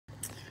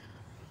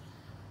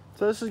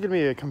So this is going to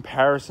be a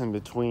comparison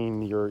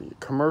between your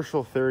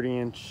commercial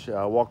 30-inch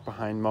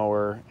walk-behind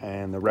mower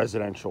and the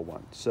residential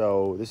one.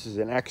 So this is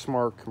an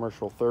Exmark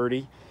commercial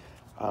 30.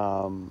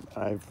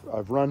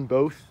 I've run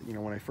both. You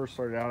know, when I first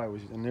started out, I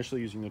was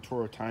initially using the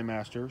Toro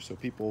Timemaster. So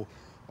people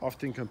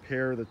often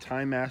compare the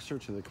Timemaster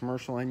to the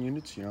commercial end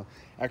units. You know,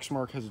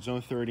 Exmark has its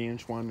own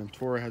 30-inch one, and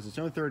Toro has its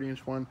own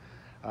 30-inch one.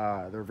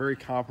 They're very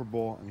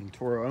comparable. I mean,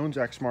 Toro owns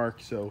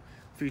Exmark, so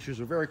features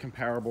are very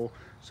comparable.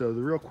 So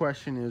the real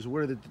question is,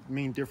 what are the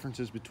main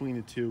differences between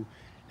the two,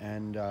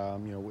 and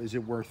you know, is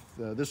it worth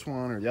this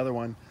one or the other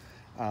one?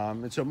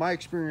 And so my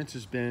experience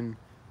has been,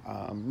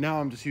 now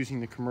I'm just using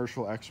the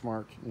commercial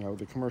Exmark, you know,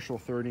 the commercial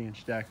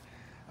 30-inch deck,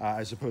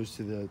 as opposed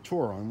to the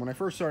Toro. And when I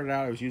first started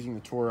out, I was using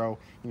the Toro.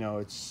 You know,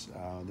 it's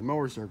the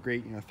mowers are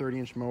great. You know,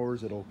 30-inch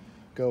mowers, it'll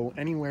go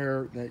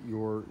anywhere that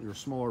your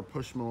smaller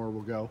push mower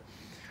will go,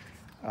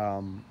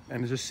 and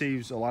it just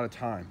saves a lot of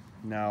time.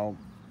 Now,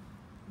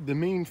 the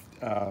main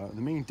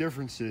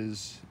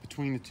differences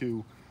between the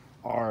two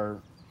are,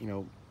 you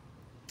know,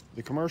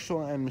 the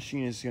commercial end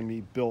machine is going to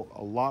be built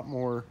a lot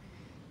more.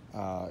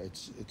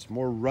 It's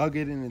more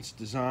rugged in its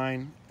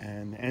design,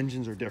 and the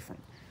engines are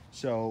different.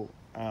 So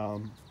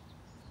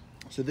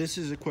so this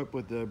is equipped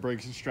with the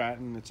Briggs &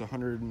 Stratton. It's a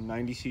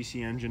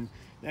 190cc engine.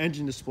 The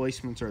engine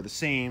displacements are the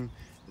same.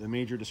 The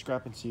major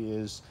discrepancy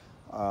is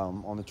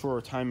on the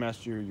Toro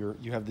Timemaster,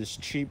 you have this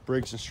cheap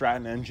Briggs &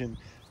 Stratton engine.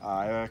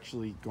 I've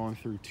actually gone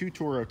through 2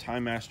 Toro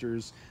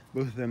Timemasters.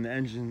 Both of them, the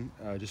engine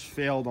just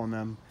failed on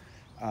them.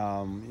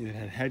 It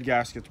had head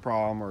gaskets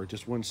problem, or it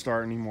just wouldn't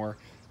start anymore.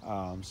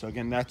 So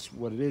again, that's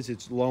what it is.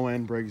 It's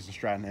low-end Briggs &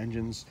 Stratton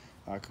engines.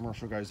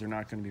 Commercial guys, they're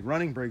not going to be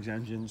running Briggs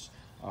engines.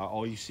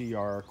 All you see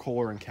are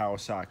Kohler and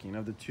Kawasaki, and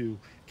of the two,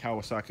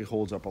 Kawasaki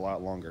holds up a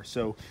lot longer.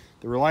 So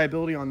the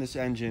reliability on this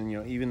engine, you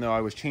know, even though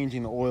I was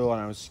changing the oil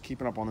and I was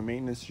keeping up on the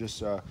maintenance,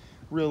 just a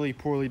really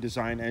poorly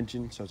designed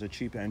engine. So it's a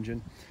cheap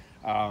engine.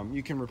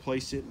 You can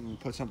replace it and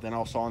put something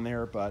else on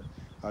there, but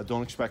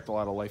don't expect a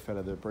lot of life out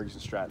of the Briggs &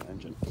 Stratton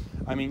engine.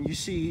 I mean, you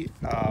see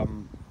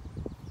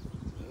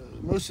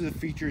most of the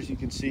features. You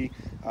can see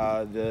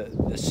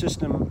the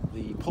system,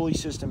 the pulley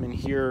system in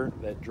here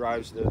that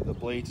drives the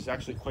blades is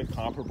actually quite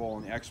comparable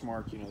in the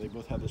Exmark. You know, they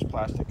both have this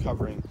plastic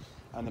covering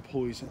on the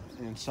pulleys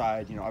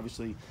inside. You know,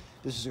 obviously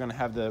this is going to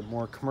have the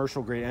more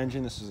commercial grade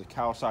engine. This is a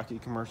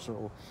Kawasaki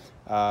commercial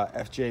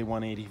FJ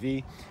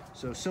 180V.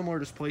 So similar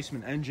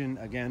displacement engine.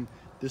 Again,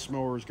 this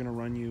mower is going to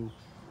run you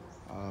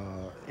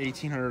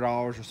 $1,800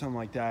 or something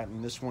like that,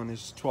 and this one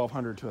is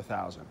 $1,200 to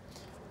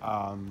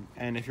 $1,000.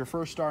 And if you're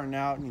first starting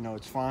out, you know,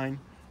 it's fine.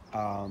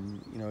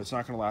 You know, it's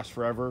not going to last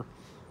forever.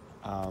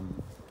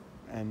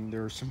 And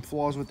there's some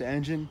flaws with the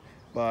engine,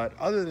 but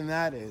other than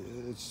that,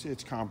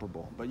 it's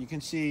comparable. But you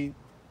can see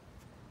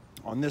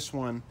on this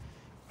one,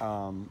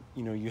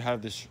 you know, you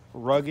have this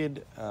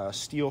rugged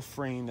steel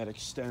frame that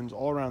extends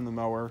all around the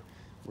mower,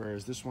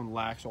 whereas this one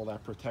lacks all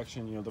that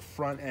protection. You know, the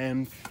front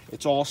end,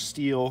 it's all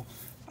steel,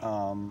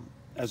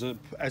 as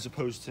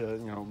opposed to,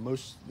 you know,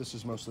 this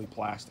is mostly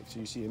plastic. So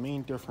you see a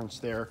main difference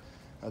there.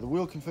 The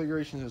wheel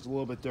configuration is a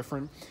little bit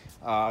different.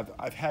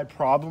 I've had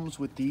problems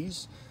with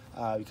these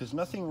because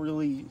nothing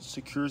really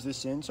secures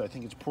this in, so I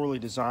think it's poorly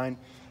designed.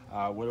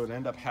 What would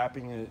end up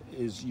happening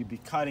is you'd be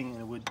cutting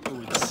and it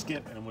would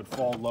skip and it would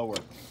fall lower.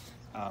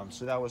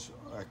 So that was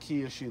a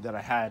key issue that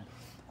I had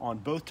on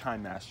both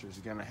Timemasters.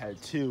 Again, I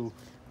had 2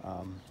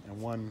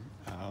 and one,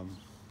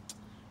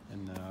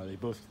 and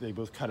they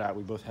both cut out.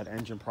 We both had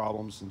engine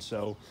problems, and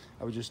so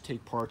I would just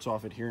take parts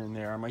off it here and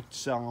there. I might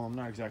sell them. I'm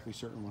not exactly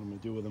certain what I'm going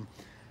to do with them,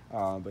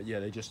 but yeah,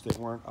 they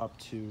weren't up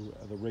to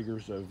the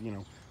rigors of, you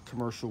know,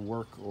 commercial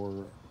work,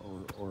 or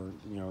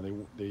you know,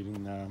 they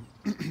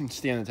didn't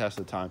stand the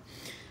test of time.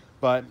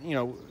 But, you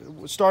know,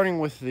 starting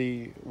with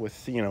you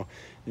know,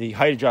 the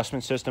height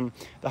adjustment system.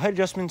 The height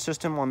adjustment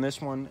system on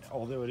this one,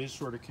 although it is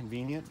sort of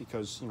convenient,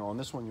 because, you know, on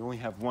this one you only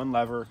have one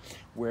lever,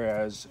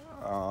 whereas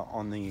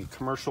on the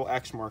commercial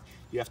Exmark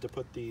you have to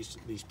put these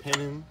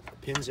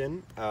pins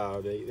in.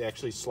 They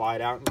actually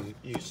slide out and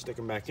you stick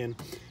them back in.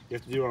 You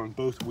have to do it on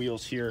both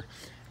wheels here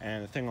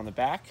and the thing on the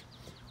back.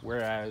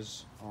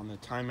 Whereas on the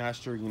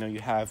Timemaster, you know, you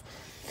have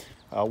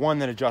one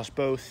that adjusts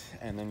both,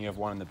 and then you have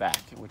one in the back,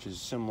 which is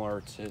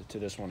similar to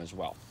this one as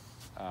well.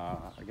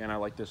 Again, I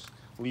like this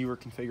lever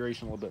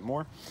configuration a little bit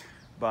more,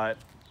 but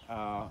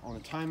on the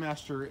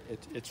Timemaster,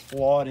 it's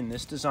flawed in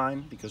this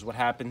design, because what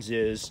happens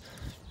is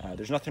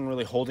there's nothing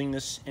really holding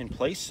this in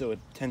place, so it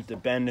tends to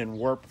bend and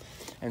warp,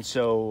 and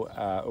so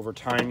over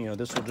time, you know,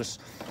 this will just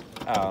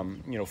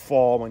you know,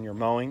 fall when you're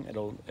mowing.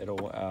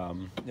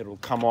 It'll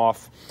come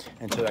off,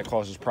 and so that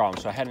causes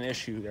problems. So I had an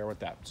issue there with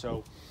that.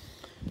 So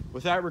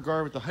with that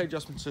regard, with the height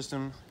adjustment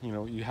system, you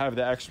know, you have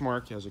the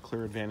Exmark has a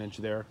clear advantage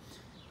there.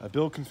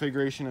 Build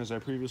configuration, as I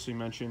previously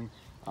mentioned,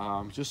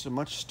 just a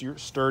much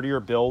sturdier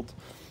build.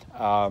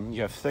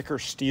 You have thicker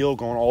steel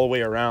going all the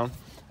way around,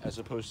 as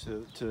opposed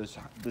to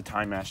the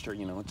Timemaster.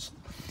 You know, it's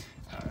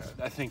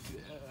I think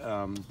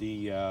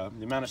the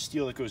amount of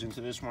steel that goes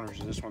into this one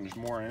versus this one, there's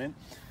more in it.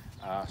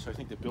 So I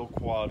think the build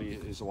quality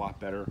is a lot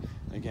better.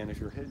 Again, if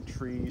you're hitting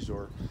trees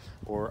or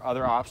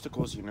other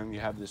obstacles, you know, you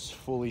have this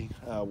fully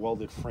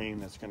welded frame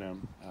that's going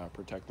to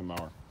protect the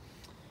mower.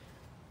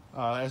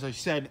 As I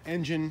said,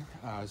 engine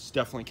is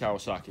definitely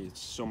Kawasaki.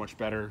 It's so much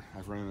better.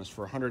 I've run this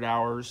for 100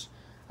 hours.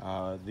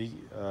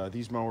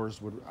 These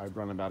mowers I'd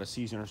run about a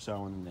season or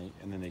so, and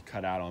then they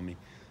cut out on me.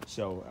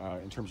 So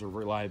in terms of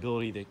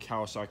reliability, the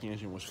Kawasaki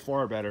engine was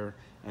far better,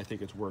 and I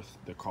think it's worth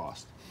the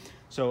cost.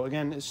 So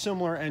again,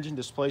 similar engine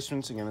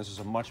displacements. Again, this is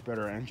a much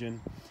better engine.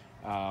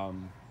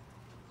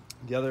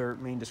 The other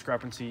main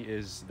discrepancy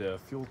is the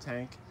fuel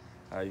tank.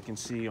 You can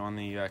see on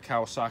the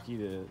Kawasaki,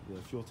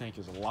 the fuel tank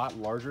is a lot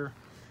larger.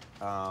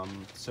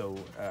 So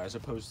as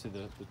opposed to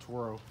the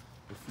Toro,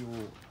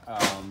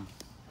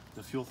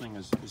 the fuel thing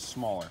is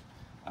smaller.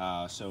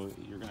 So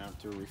you're gonna have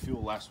to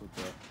refuel less with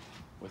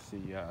the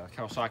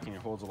Kawasaki, and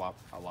it holds a lot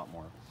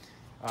more.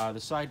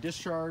 The side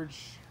discharge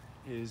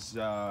is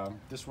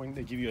this one.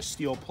 They give you a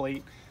steel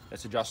plate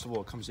that's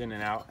adjustable. It comes in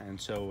and out, and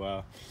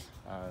so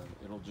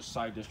it'll just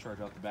side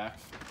discharge out the back.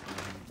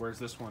 Whereas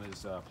this one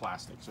is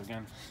plastic. So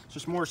again, it's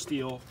just more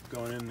steel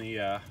going in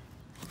the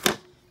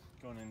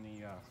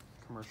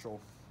commercial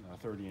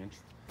 30-inch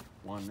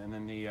one. And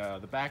then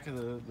the back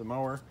of the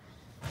mower,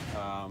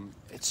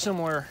 it's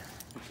similar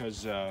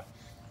because you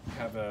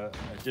have a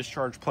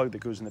discharge plug that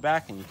goes in the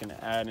back, and you can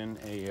add in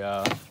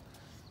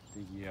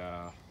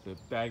the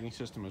bagging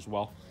system as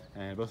well.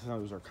 And both of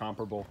those are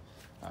comparable,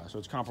 so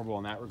it's comparable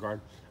in that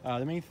regard.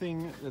 The main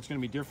thing that's going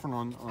to be different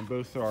on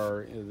both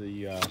are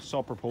the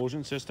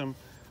self-propulsion system.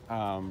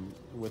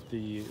 With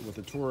the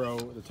Toro,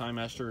 the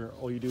Timemaster,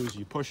 all you do is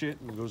you push it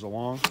and it goes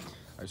along.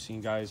 I've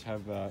seen guys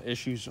have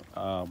issues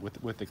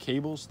with the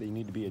cables. They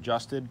need to be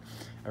adjusted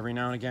every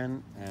now and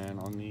again. And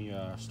on the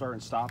start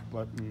and stop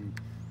button,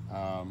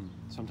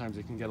 sometimes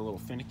it can get a little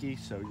finicky,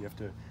 so you have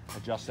to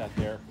adjust that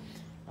there.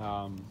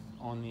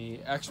 On the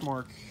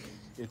Exmark,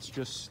 it's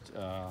just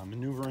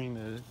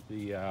maneuvering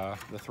the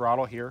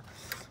throttle here.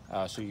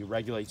 So you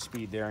regulate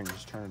speed there and you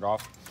just turn it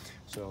off.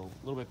 So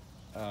a little bit,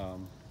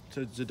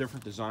 so it's a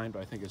different design,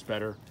 but I think it's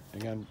better.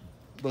 Again,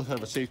 both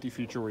have a safety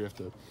feature where you have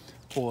to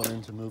pull it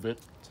in to move it.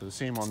 So the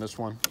same on this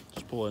one,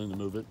 just pull it in to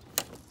move it.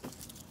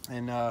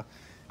 And I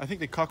think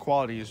the cut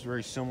quality is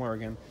very similar.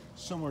 Again,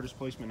 similar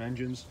displacement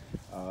engines.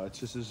 It's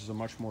just this is a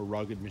much more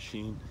rugged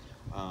machine.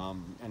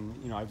 And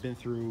you know, I've been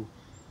through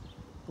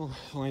the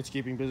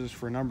landscaping business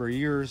for a number of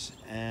years,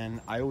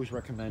 and I always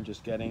recommend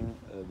just getting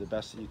the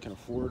best that you can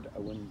afford. I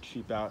wouldn't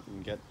cheap out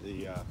and get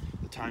the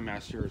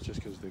Timemaster. It's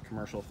just because the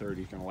commercial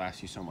 30 is going to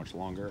last you so much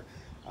longer.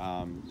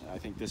 I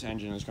think this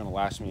engine is going to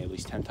last me at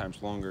least 10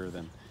 times longer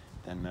than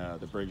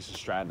the Briggs &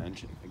 Stratton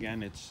engine.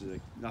 Again, it's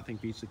nothing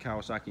beats the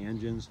Kawasaki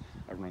engines.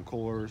 I've run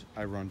Kohlers,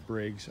 I've run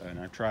Briggs, and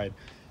I've tried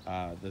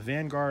the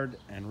Vanguard,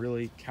 and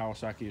really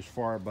Kawasaki is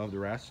far above the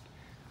rest.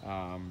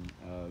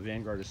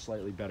 Vanguard is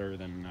slightly better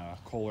than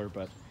Kohler,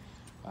 but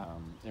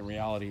in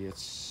reality,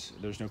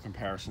 there's no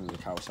comparison to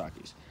the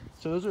Kawasaki's.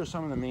 So those are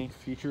some of the main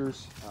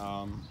features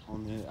on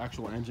the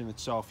actual engine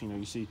itself. You know,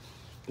 you see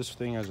this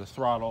thing has a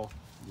throttle,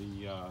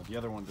 the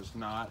other one does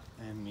not,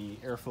 and the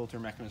air filter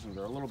mechanisms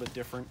are a little bit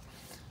different,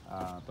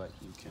 but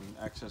you can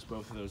access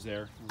both of those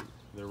there.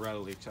 They're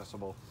readily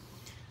accessible.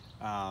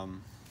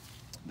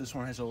 This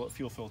one has a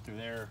fuel filter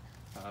there.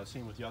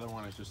 Same with the other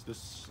one. It's just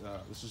this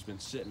has been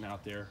sitting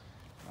out there.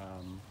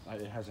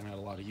 It hasn't had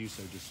a lot of use.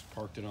 I just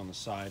parked it on the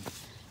side.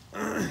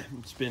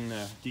 It's been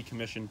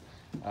decommissioned,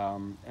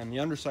 and the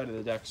underside of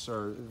the decks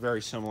are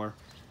very similar.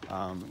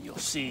 You'll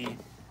see,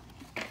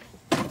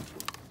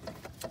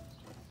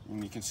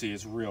 and you can see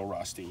it's real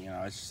rusty. You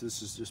know, this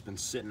has just been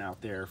sitting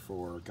out there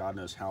for God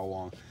knows how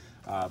long.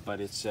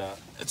 But it's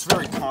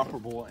very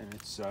comparable, and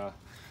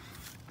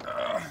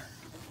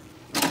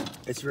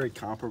it's very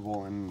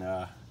comparable in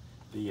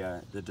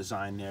the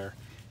design there.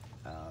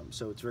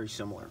 So it's very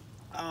similar.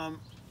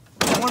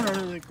 One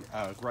other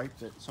gripe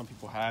that some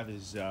people have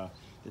is that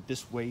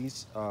this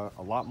weighs a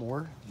lot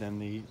more than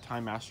the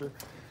Timemaster,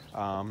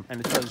 and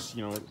it does.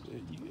 You know,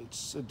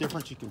 it's a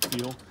difference you can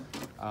feel.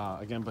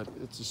 Again, but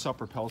it's a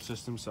self-propel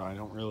system, so I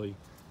don't really.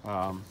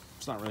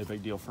 It's not really a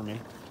big deal for me.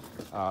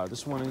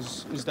 This one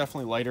is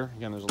definitely lighter.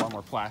 Again, there's a lot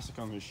more plastic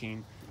on the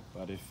machine,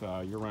 but if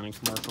you're running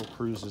commercial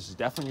crews, this is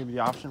definitely going to be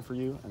the option for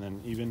you. And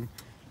then even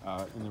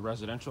in the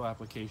residential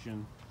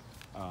application,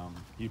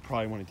 you'd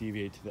probably want to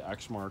deviate to the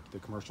Exmark, the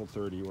commercial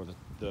 30, or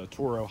the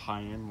Toro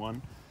high-end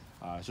one.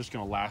 It's just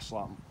going to last a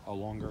lot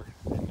longer,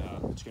 and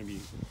it's going to be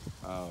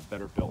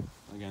better built.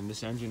 Again,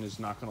 this engine is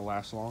not going to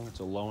last long. It's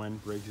a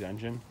low-end Briggs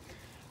engine.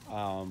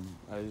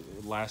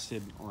 It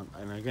lasted on,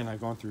 and again,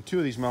 I've gone through 2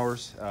 of these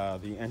mowers.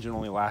 The engine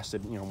only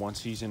lasted, you know, 1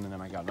 season, and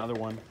then I got another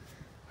one.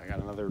 I got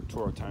another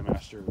Toro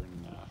Timemaster,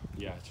 and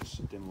yeah,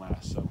 it didn't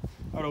last. So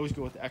I would always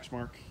go with the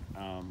Exmark.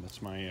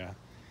 That's my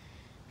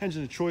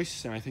engine of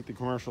choice, and I think the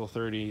commercial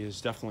 30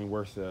 is definitely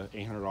worth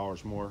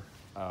 $800 more.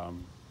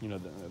 You know,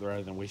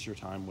 rather than waste your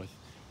time with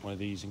one of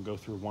these and go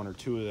through 1 or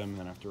 2 of them and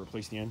then have to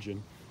replace the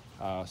engine.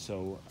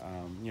 You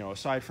know,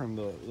 aside from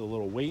the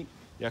little weight,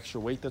 the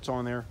extra weight that's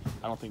on there,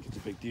 I don't think it's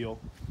a big deal.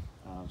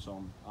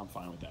 So I'm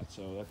fine with that.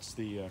 So that's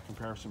the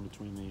comparison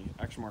between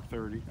the Exmark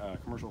 30,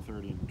 Commercial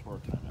 30 and the Toro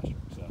Timemaster.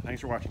 So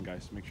thanks for watching,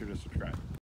 guys. Make sure to subscribe.